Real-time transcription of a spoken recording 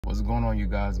What's going on, you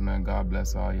guys, man? God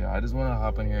bless all y'all. I just want to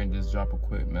hop in here and just drop a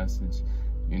quick message.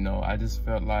 You know, I just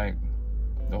felt like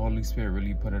the Holy Spirit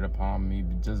really put it upon me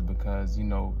just because, you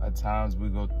know, at times we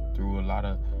go through a lot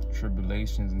of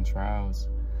tribulations and trials.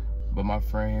 But my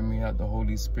friend, hear me out. The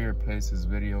Holy Spirit placed this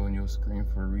video on your screen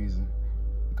for a reason.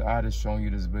 God is showing you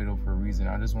this video for a reason.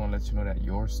 I just want to let you know that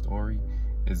your story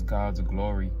is God's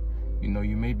glory. You know,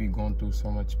 you may be going through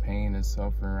so much pain and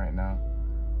suffering right now,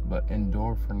 but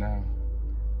endure for now.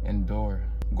 Endure.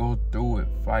 Go through it.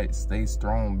 Fight. Stay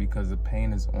strong, because the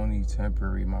pain is only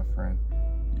temporary, my friend.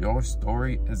 Your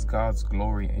story is God's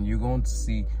glory, and you're going to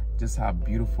see just how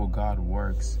beautiful God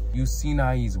works. You've seen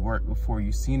how he's worked before.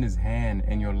 You've seen his hand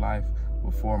in your life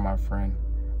before, my friend.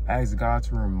 Ask God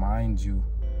to remind you,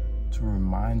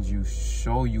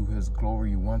 show you his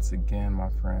glory once again, my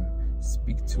friend.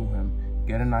 Speak to him.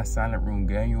 Get in that silent room.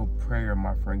 Get in your prayer,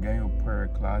 my friend. Get in your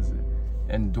prayer closet.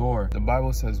 Endure. The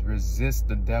Bible says resist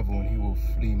the devil and he will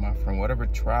flee, my friend. Whatever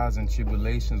trials and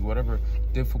tribulations, whatever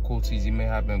difficulties you may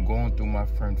have been going through, my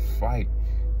friend, fight.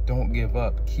 Don't give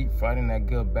up. Keep fighting that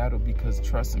good battle, because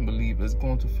trust and believe it's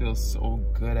going to feel so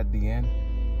good at the end.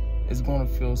 It's going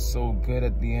to feel so good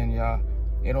at the end, y'all.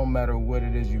 It don't matter what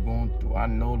it is you're going through. I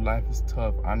know life is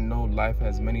tough. I know life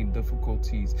has many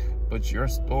difficulties, but your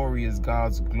story is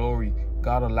God's glory.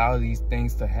 God allowed these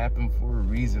things to happen for a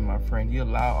reason, my friend. He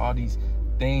allowed all these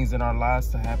things in our lives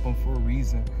to happen for a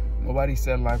reason. Nobody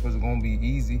said life was going to be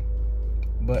easy,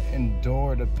 but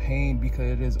endure the pain, because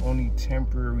it is only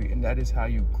temporary, and that is how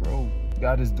you grow.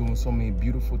 God is doing so many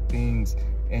beautiful things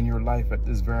in your life at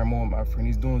this very moment, my friend.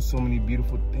 He's doing so many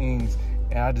beautiful things,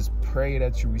 and I just pray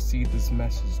that you receive this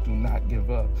message. Do not give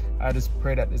up. I just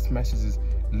pray that this message is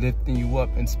lifting you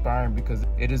up, inspiring, because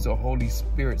it is the Holy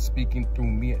Spirit speaking through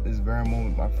me at this very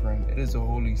moment, my friend. It is the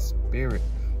Holy Spirit.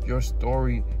 Your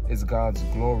story is God's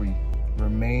glory.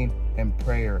 Remain in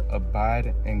prayer.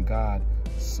 Abide in God.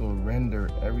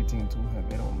 Surrender everything to him.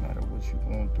 It don't matter what you're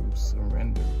going through.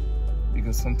 Surrender.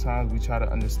 Because sometimes we try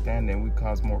to understand it and we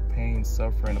cause more pain,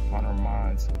 suffering upon our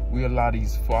minds. We allow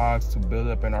these fogs to build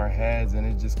up in our heads, and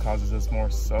it just causes us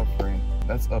more suffering.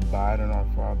 Let's abide in our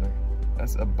Father.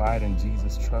 Let's abide in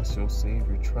Jesus. Trust your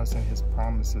Savior. Trust in his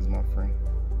promises, my friend.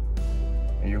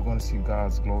 And you're going to see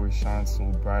God's glory shine so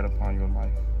bright upon your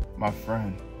life. My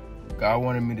friend, God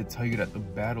wanted me to tell you that the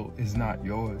battle is not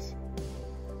yours.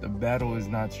 The battle is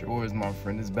not yours, my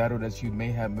friend. This battle that you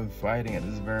may have been fighting at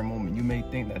this very moment, you may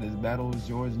think that this battle is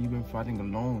yours and you've been fighting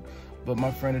alone. But my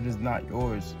friend, it is not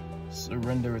yours.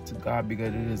 Surrender it to God, because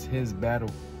it is his battle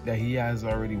that he has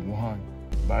already won.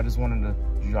 But I just wanted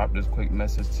to drop this quick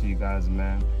message to you guys,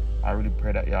 man. I really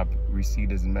pray that y'all receive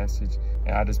this message.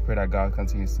 And I just pray that God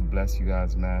continues to bless you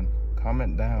guys, man.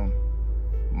 Comment down.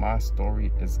 My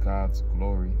story is God's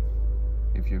glory,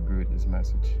 if you agree with this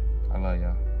message. I love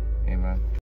y'all. Amen.